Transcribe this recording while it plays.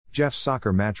Jeff's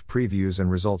Soccer Match Previews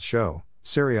and Results Show,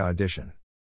 Serie A Edition.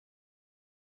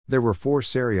 There were 4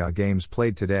 Serie A games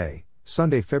played today,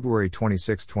 Sunday, February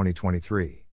 26,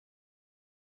 2023.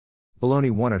 Bologna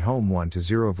won at home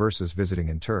 1-0 versus visiting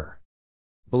Inter.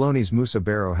 Bologna's Musa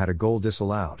Barrow had a goal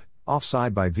disallowed,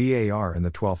 offside by VAR in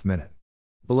the 12th minute.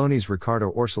 Bologna's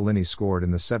Riccardo Orsolini scored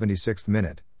in the 76th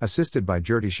minute, assisted by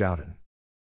Jordi Schouten.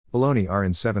 Bologna are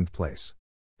in 7th place.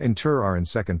 Inter are in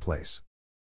 2nd place.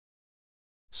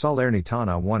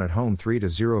 Salernitana won at home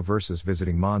 3-0 versus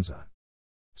visiting Monza.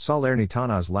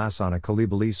 Salernitana's Lassana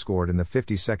Koulibaly scored in the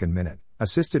 52nd minute,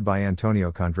 assisted by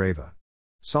Antonio Candreva.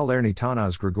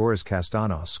 Salernitana's Grigoris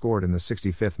Castanos scored in the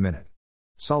 65th minute.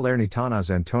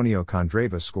 Salernitana's Antonio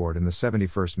Candreva scored in the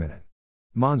 71st minute.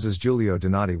 Monza's Giulio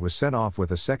Donati was sent off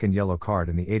with a second yellow card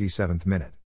in the 87th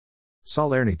minute.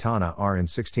 Salernitana are in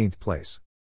 16th place.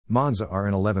 Monza are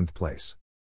in 11th place.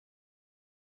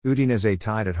 Udinese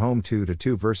tied at home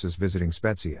 2-2 versus visiting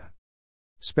Spezia.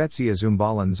 Spezia's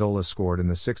Umbala Nzola scored in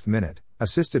the 6th minute,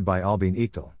 assisted by Albin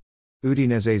Ichtal.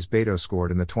 Udinese's Beto scored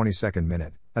in the 22nd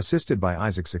minute, assisted by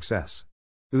Isaac Success.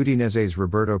 Udinese's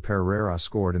Roberto Pereira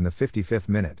scored in the 55th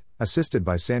minute, assisted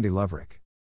by Sandy Lovric.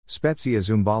 Spezia's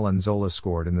Umbala Nzola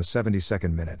scored in the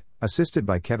 72nd minute, assisted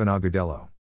by Kevin Agudelo.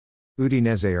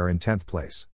 Udinese are in 10th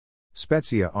place.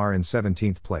 Spezia are in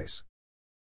 17th place.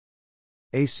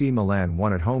 AC Milan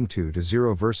won at home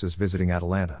 2-0 versus visiting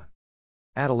Atalanta.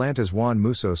 Atalanta's Juan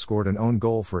Musso scored an own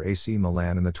goal for AC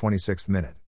Milan in the 26th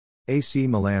minute. AC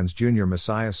Milan's Junior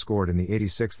Messias scored in the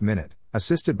 86th minute,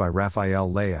 assisted by Rafael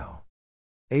Leao.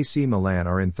 AC Milan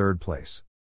are in 3rd place.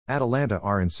 Atalanta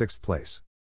are in 6th place.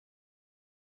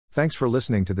 Thanks for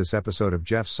listening to this episode of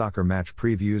Jeff's Soccer Match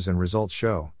Previews and Results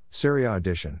Show, Serie A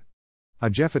Edition. A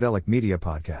Jeffadelic Media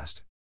Podcast.